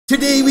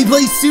Today we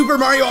play Super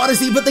Mario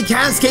Odyssey, but the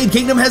Cascade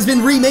Kingdom has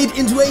been remade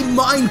into a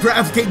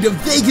Minecraft Kingdom.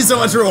 Thank you so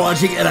much for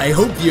watching, and I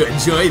hope you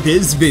enjoy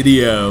this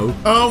video.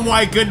 Oh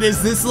my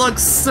goodness, this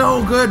looks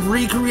so good,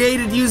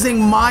 recreated using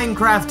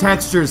Minecraft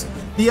textures.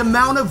 The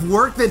amount of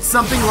work that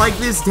something like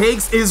this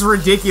takes is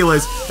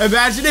ridiculous.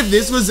 Imagine if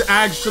this was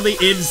actually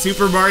in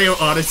Super Mario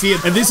Odyssey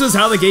and this was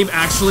how the game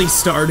actually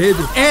started.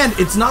 And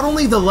it's not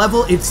only the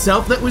level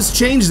itself that was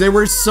changed, there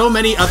were so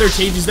many other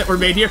changes that were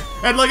made here.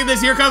 And look at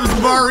this, here comes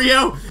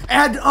Mario.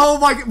 And oh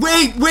my,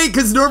 wait,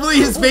 because normally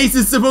his face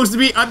is supposed to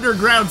be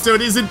underground, so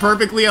it isn't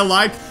perfectly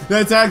aligned.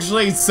 That's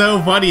actually so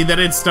funny that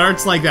it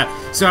starts like that.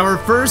 So our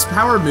first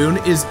power moon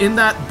is in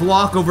that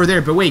block over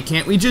there, but wait,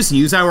 can't we just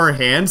use our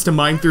hands to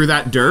mine through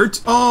that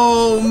dirt?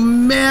 Oh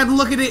man,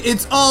 look at it,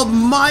 it's all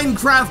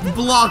Minecraft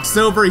blocks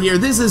over here.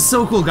 This is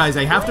so cool, guys.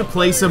 I have to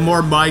play some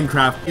more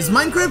Minecraft. Is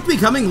Minecraft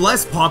becoming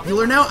less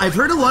popular now? I've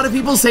heard a lot of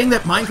people saying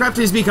that Minecraft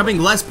is becoming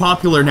less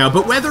popular now,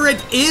 but whether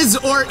it is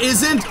or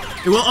isn't,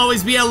 it will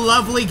always be a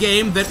lovely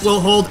game that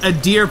will hold a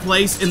dear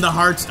place in the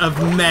hearts of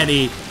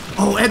many.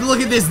 Oh, and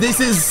look at this.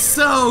 This is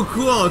so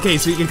cool. Okay,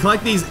 so you can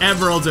collect these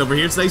emeralds over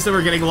here. It's nice that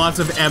we're getting lots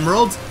of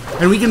emeralds.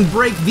 And we can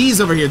break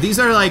these over here. These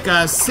are like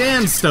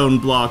sandstone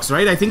blocks,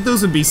 right? I think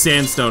those would be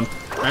sandstone.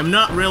 I'm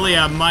not really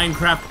a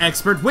Minecraft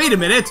expert. Wait a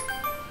minute.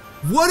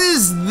 What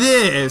is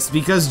this?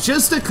 Because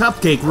just a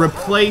cupcake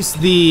replaced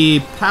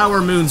the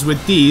power moons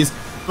with these.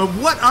 But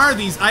what are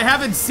these? I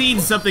haven't seen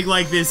something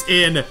like this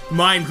in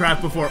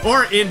Minecraft before,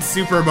 or in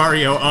Super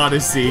Mario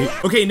Odyssey.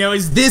 Okay, now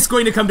is this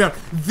going to come down?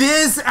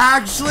 This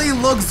actually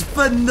looks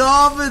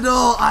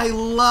phenomenal. I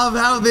love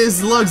how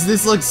this looks.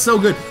 This looks so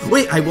good.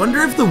 Wait, I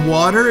wonder if the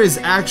water is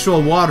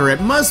actual water.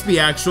 It must be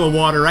actual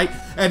water, right?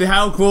 And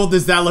how cool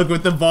does that look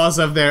with the boss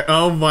up there?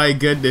 Oh my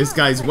goodness,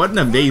 guys, what an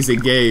amazing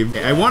game.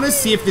 I want to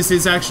see if this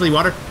is actually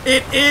water.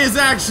 It is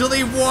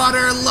actually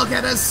water. Look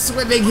at us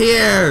swimming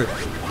here.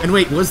 And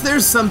wait, was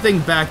there something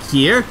back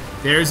here?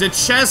 There's a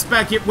chest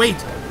back here. Wait,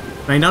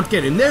 can I not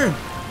get in there?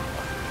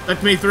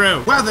 Let me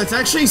through. Wow, that's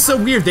actually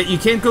so weird that you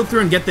can't go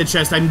through and get the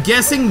chest. I'm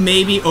guessing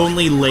maybe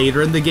only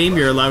later in the game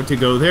you're allowed to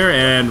go there,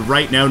 and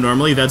right now,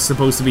 normally, that's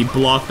supposed to be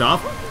blocked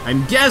off.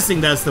 I'm guessing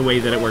that's the way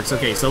that it works.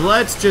 Okay, so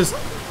let's just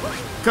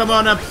come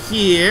on up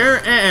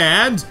here,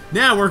 and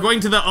now we're going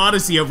to the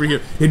Odyssey over here.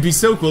 It'd be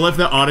so cool if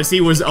the Odyssey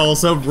was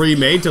also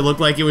remade to look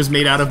like it was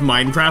made out of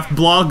Minecraft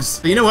blocks.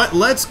 So you know what?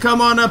 Let's come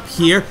on up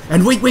here.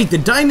 And wait, the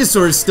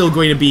dinosaur is still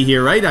going to be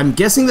here, right? I'm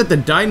guessing that the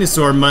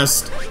dinosaur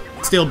must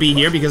still be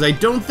here because I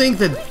don't think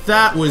that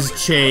that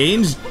was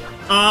changed.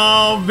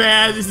 Oh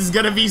man, this is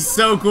gonna be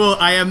so cool.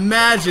 I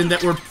imagine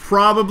that we're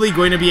probably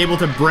going to be able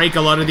to break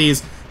a lot of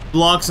these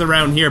blocks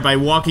around here by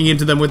walking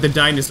into them with the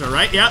dinosaur,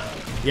 right?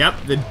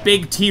 Yep, the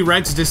big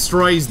T-Rex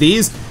destroys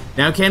these.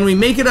 Now, can we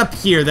make it up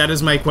here? That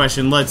is my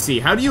question. Let's see.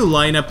 How do you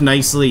line up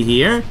nicely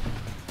here?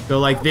 Go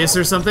like this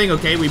or something.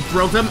 Okay, we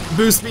broke them.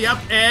 Boost me up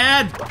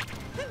and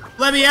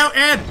let me out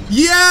and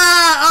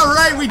yeah! All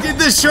right, we did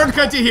the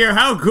shortcut to here.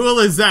 How cool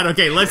is that?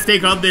 Okay, let's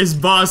take on this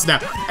boss now.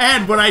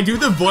 And when I do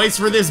the voice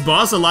for this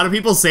boss, a lot of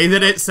people say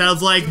that it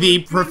sounds like the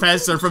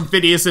professor from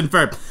Phineas and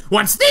Ferb.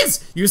 What's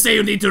this? You say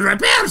you need to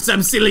repair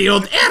some silly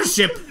old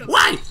airship.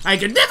 Why? I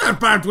can never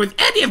part with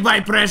any of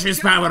my precious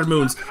power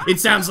moons. It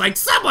sounds like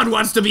someone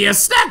wants to be a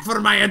snack for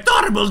my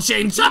adorable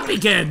Chain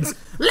Jumpykins.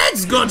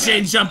 Let's go,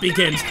 Chain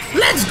Jumpykins.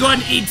 Let's go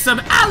and eat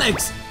some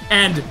Alex.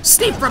 And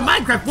Steve from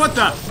Minecraft, what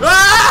the?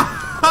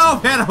 Ah!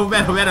 Oh man.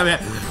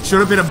 Should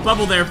have been a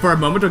bubble there for a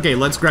moment. Okay,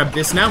 let's grab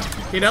this now.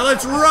 Okay, now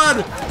let's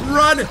run,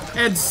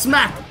 and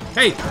smack.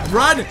 Hey,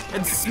 run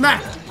and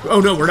smack. Oh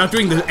no, we're not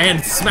doing the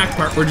and smack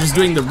part. We're just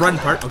doing the run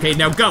part. Okay,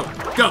 now go.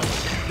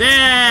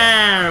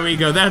 There we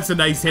go. That's a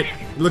nice hit.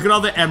 Look at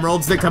all the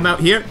emeralds that come out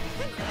here.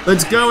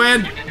 Let's go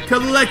and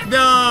collect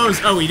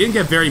those. Oh, we didn't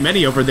get very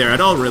many over there at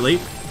all, really.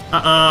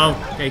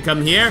 Uh-oh. Okay,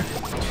 come here.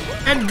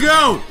 And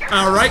go!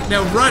 All right,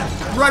 now run,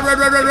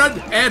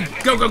 and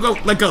go,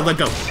 let go.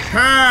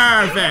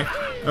 Perfect.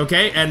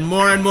 Okay, and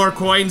more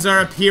coins are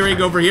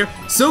appearing over here.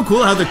 So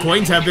cool how the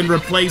coins have been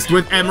replaced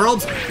with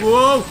emeralds.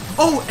 Whoa!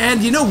 Oh,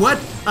 and you know what?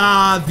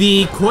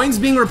 The coins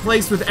being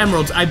replaced with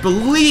emeralds, I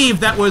believe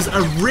that was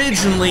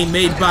originally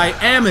made by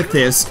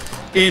Amethyst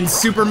in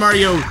Super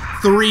Mario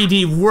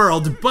 3D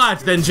World,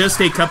 but then Just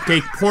a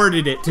Cupcake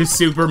ported it to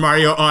Super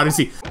Mario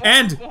Odyssey.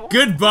 And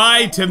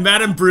goodbye to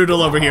Madame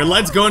Brutal over here.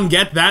 Let's go and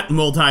get that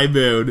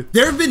multi-moon.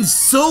 There have been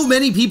so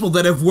many people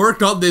that have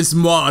worked on this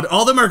mod.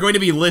 All of them are going to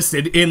be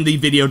listed in the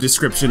video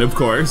description, of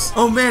course.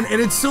 Oh man,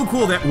 and it's so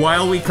cool that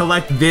while we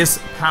collect this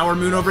power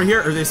moon over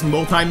here, or this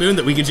multi-moon,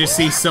 that we can just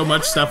see so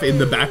much stuff in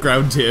the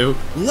background too.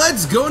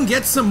 Let's go and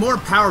get some more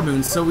power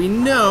moons so we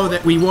know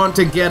that we want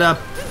to get up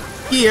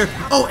here.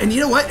 Oh, and you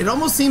know what? It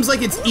almost seems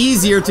like it's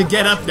easier to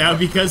get up now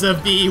because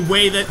of the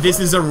way that this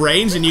is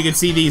arranged, and you can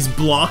see these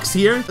blocks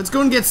here. Let's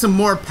go and get some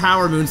more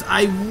power moons.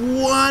 I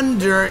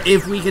wonder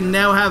if we can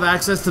now have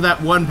access to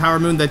that one power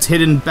moon that's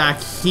hidden back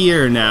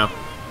here now.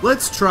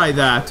 Let's try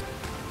that.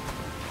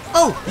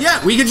 Oh,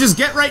 yeah, we can just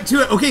get right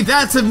to it. Okay,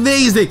 that's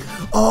amazing.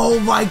 Oh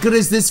my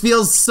goodness, this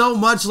feels so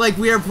much like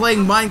we are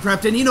playing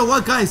Minecraft. And you know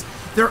what, guys?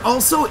 There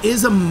also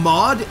is a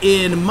mod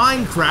in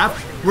Minecraft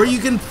where you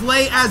can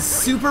play as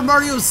Super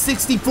Mario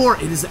 64.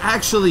 It is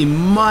actually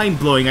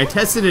mind-blowing. I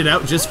tested it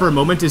out just for a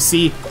moment to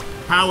see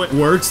how it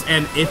works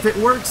and if it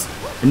works.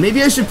 And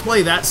maybe I should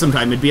play that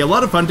sometime. It'd be a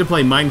lot of fun to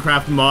play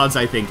Minecraft mods,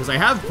 I think, because I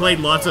have played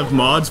lots of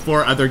mods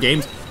for other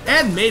games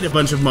and made a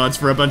bunch of mods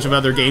for a bunch of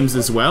other games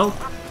as well.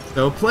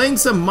 So playing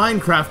some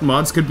Minecraft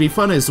mods could be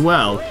fun as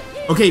well.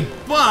 Okay,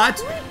 but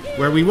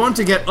where we want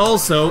to get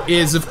also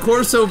is, of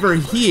course, over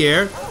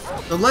here.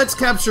 So let's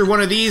capture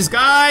one of these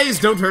guys.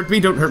 Don't hurt me,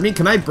 don't hurt me.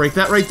 Can I break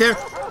that right there?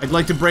 I'd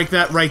like to break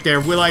that right there.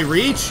 Will I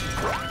reach?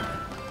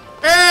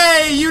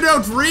 Hey, you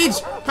don't reach?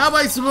 How am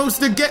I supposed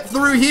to get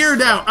through here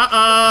now?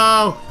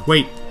 Uh-oh.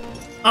 Wait.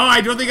 Oh,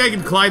 I don't think I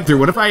can climb through.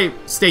 What if I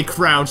stay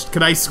crouched?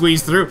 Can I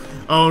squeeze through?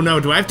 Oh no,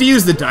 do I have to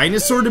use the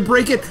dinosaur to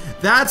break it?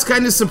 That's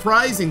kind of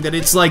surprising that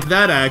it's like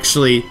that,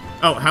 actually.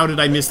 Oh, how did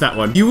I miss that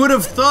one? You would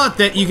have thought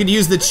that you could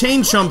use the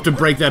chain chomp to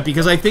break that,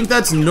 because I think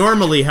that's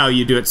normally how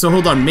you do it. So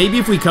hold on, maybe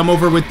if we come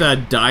over with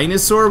the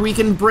dinosaur, we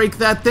can break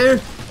that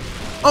there?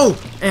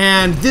 Oh,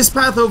 and this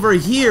path over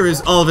here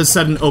is all of a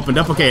sudden opened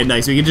up. Okay,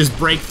 nice. We can just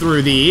break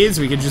through these.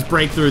 We can just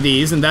break through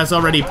these, and that's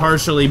already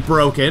partially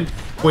broken.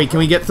 Wait, can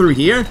we get through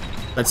here?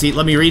 Let's see,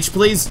 let me reach,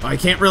 please. Oh, I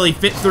can't really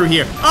fit through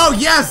here. Oh,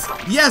 yes!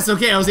 Yes,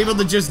 okay, I was able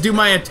to just do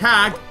my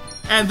attack,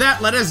 and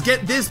that let us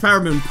get this power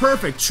moon.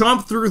 Perfect.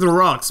 Chomp through the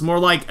rocks. More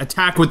like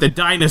attack with the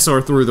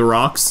dinosaur through the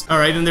rocks. All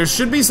right, and there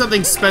should be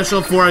something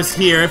special for us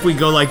here if we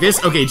go like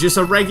this. Okay, just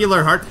a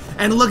regular heart.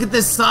 And look at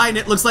this sign.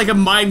 It looks like a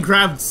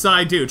Minecraft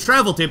sign, too.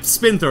 Travel tip,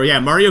 spin throw. Yeah,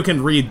 Mario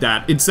can read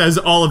that. It says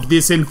all of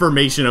this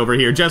information over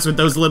here, just with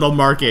those little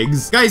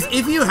markings. Guys,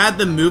 if you had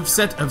the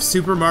moveset of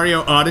Super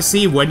Mario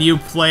Odyssey when you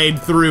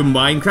played through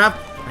Minecraft,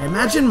 I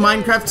imagine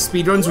Minecraft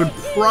speedruns would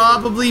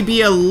probably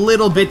be a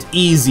little bit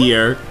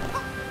easier.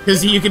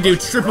 Because you could do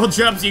triple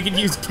jumps, you could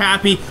use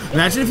Cappy.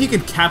 Imagine if you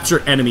could capture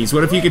enemies.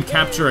 What if you could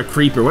capture a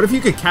creeper? What if you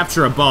could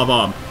capture a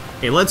bomb?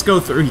 Okay, let's go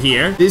through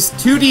here. This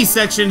 2D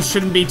section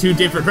shouldn't be too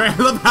different, right?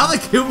 I love how the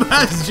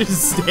Koopa is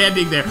just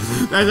standing there.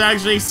 That's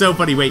actually so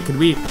funny. Wait, can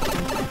we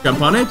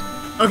jump on it?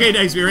 Okay,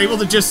 nice. We were able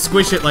to just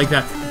squish it like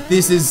that.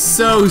 This is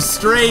so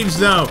strange,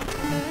 though.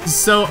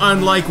 So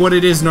unlike what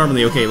it is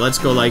normally. Okay, let's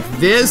go like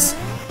this.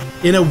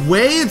 In a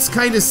way, it's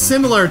kind of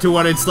similar to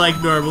what it's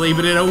like normally,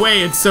 but in a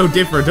way, it's so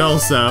different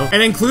also.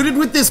 And included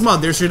with this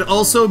mod, there should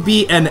also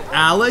be an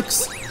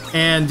Alex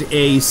and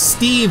a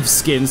Steve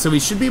skin, so we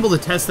should be able to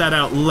test that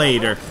out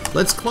later.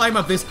 Let's climb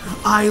up this.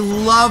 I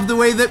love the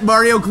way that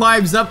Mario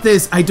climbs up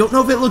this. I don't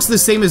know if it looks the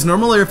same as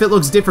normal or if it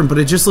looks different, but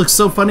it just looks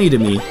so funny to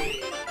me.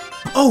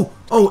 Oh,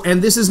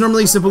 and this is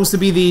normally supposed to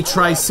be the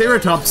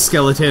Triceratops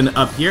skeleton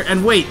up here.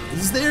 And wait,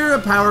 is there a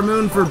power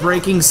moon for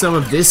breaking some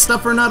of this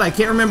stuff or not? I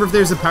can't remember if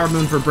there's a power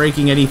moon for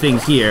breaking anything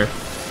here.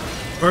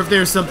 Or if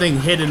there's something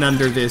hidden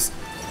under this.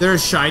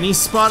 There's a shiny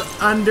spot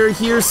under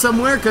here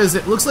somewhere, because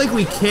it looks like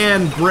we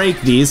can break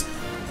these.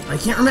 I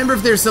can't remember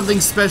if there's something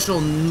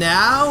special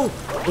now,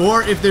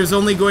 or if there's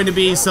only going to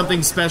be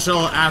something special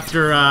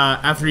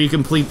after you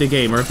complete the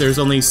game, or if there's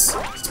only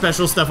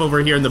special stuff over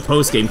here in the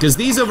post-game. Because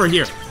these over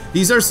here,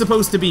 these are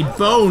supposed to be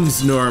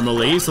bones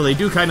normally, so they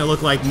do kind of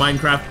look like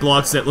Minecraft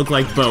blocks that look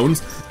like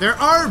bones. There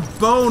are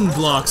bone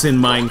blocks in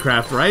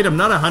Minecraft, right? I'm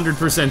not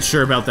 100%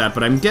 sure about that,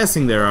 but I'm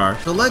guessing there are.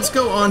 So let's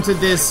go on to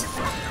this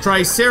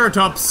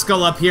Triceratops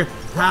skull up here.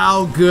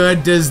 How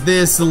good does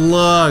this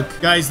look?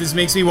 Guys, this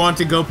makes me want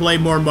to go play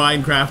more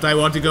Minecraft. I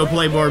want to go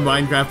play more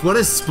Minecraft. What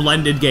a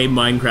splendid game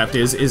Minecraft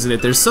is, isn't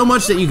it? There's so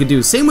much that you could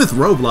do. Same with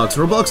Roblox.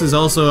 Roblox is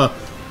also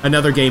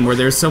another game where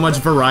there's so much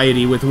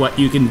variety with what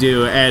you can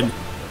do, and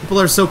people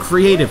are so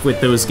creative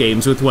with those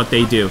games, with what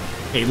they do.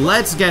 Okay,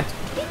 let's get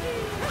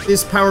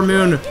this power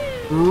moon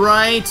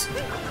right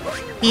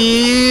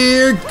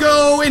here.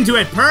 Go into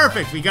it.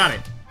 Perfect. We got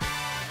it.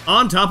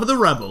 On top of the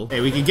rubble.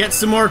 Okay, we can get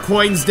some more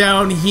coins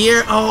down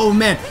here. Oh,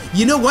 man.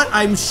 You know what?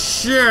 I'm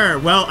sure.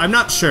 Well, I'm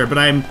not sure, but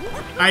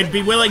I'd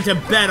be willing to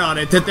bet on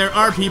it that there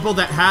are people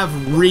that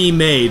have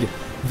remade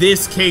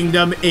this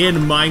kingdom in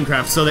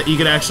Minecraft so that you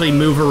can actually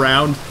move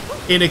around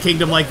in a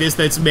kingdom like this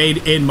that's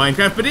made in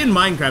Minecraft. But in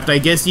Minecraft, I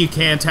guess you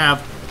can't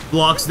have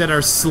blocks that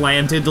are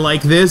slanted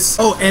like this.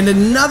 Oh, and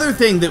another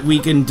thing that we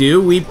can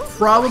do, we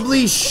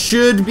probably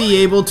should be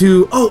able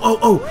to...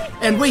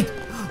 and wait,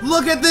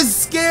 look at this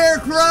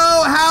scarecrow!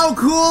 How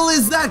cool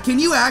is that? Can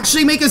you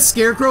actually make a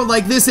scarecrow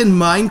like this in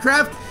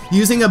Minecraft?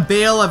 Using a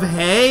bale of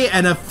hay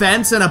and a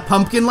fence and a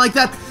pumpkin like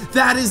that?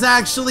 That is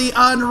actually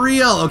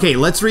unreal. Okay,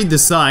 let's read the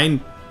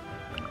sign.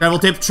 Travel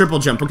tip, triple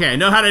jump. Okay, I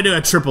know how to do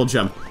a triple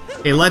jump.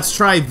 Okay, let's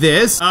try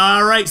this.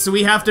 All right, so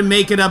we have to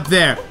make it up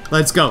there.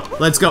 Let's go.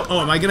 Let's go. Oh,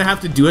 am I gonna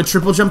have to do a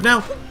triple jump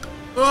now?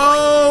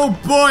 Oh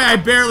boy, I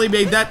barely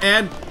made that.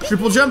 And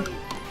triple jump.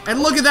 And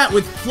look at that,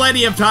 with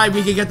plenty of time,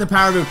 we can get the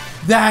power move.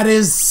 That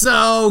is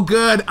so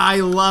good.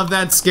 I love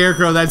that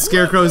scarecrow. That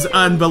scarecrow is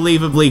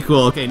unbelievably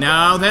cool. Okay,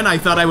 now then, I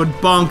thought I would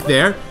bonk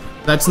there.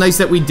 That's nice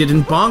that we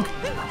didn't bonk.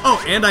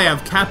 Oh, and I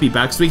have Cappy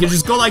back, so we can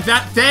just go like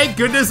that. Thank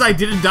goodness I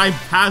didn't dive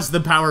past the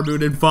power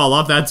moon and fall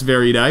off. That's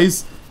very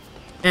nice.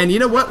 And you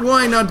know what?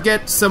 Why not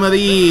get some of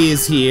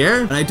these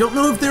here? And I don't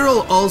know if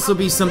there'll also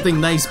be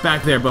something nice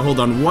back there, but hold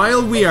on.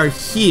 While we are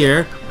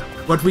here,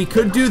 what we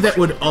could do that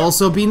would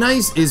also be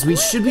nice is we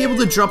should be able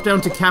to drop down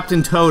to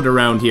Captain Toad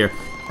around here.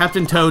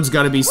 Captain Toad's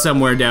gotta be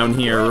somewhere down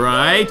here,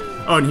 right?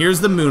 Oh, and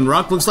here's the moon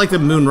rock. Looks like the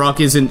moon rock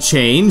isn't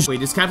changed.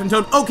 Wait, is Captain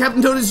Toad? Oh,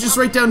 Captain Toad is just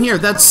right down here.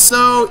 That's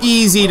so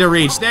easy to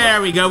reach.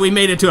 There we go. We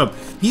made it to him.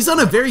 He's on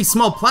a very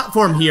small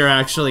platform here,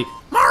 actually.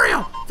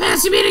 Mario,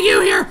 fancy meeting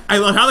you here. I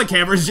love how the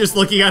camera's just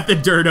looking at the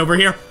dirt over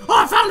here.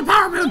 Oh, I found a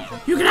power moon.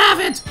 You can have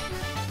it.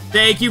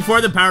 Thank you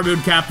for the power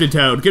moon, Captain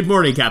Toad. Good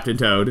morning, Captain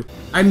Toad.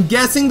 I'm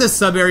guessing the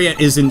sub area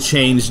isn't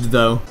changed,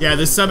 though. Yeah,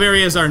 the sub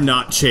areas are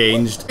not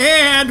changed.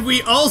 And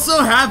we also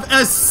have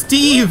a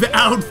Steve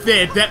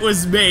outfit that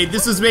was made.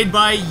 This was made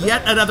by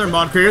yet another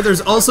mod creator. There's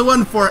also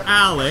one for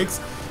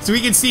Alex. So we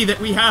can see that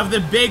we have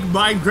the big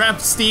Minecraft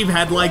Steve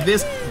head like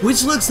this,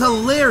 which looks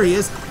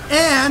hilarious.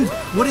 And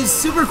what is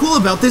super cool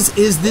about this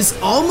is this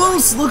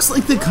almost looks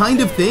like the kind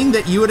of thing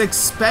that you would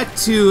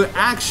expect to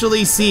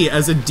actually see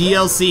as a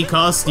DLC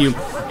costume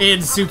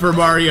in Super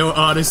Mario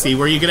Odyssey,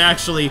 where you can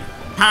actually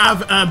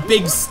have a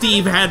big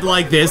Steve head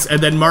like this,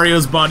 and then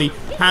Mario's body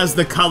has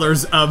the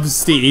colors of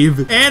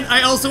Steve. And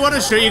I also want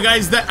to show you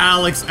guys the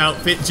Alex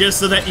outfit just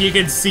so that you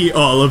can see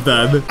all of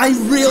them. I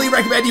really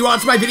recommend you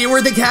watch my video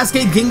where the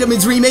Cascade Kingdom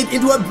is remade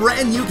into a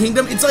brand new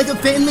kingdom. It's like a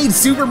fan-made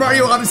Super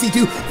Mario Odyssey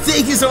 2.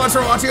 Thank you so much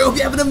for watching. I hope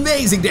you have an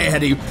amazing day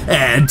ahead of you.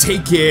 And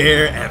take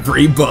care,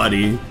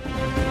 everybody.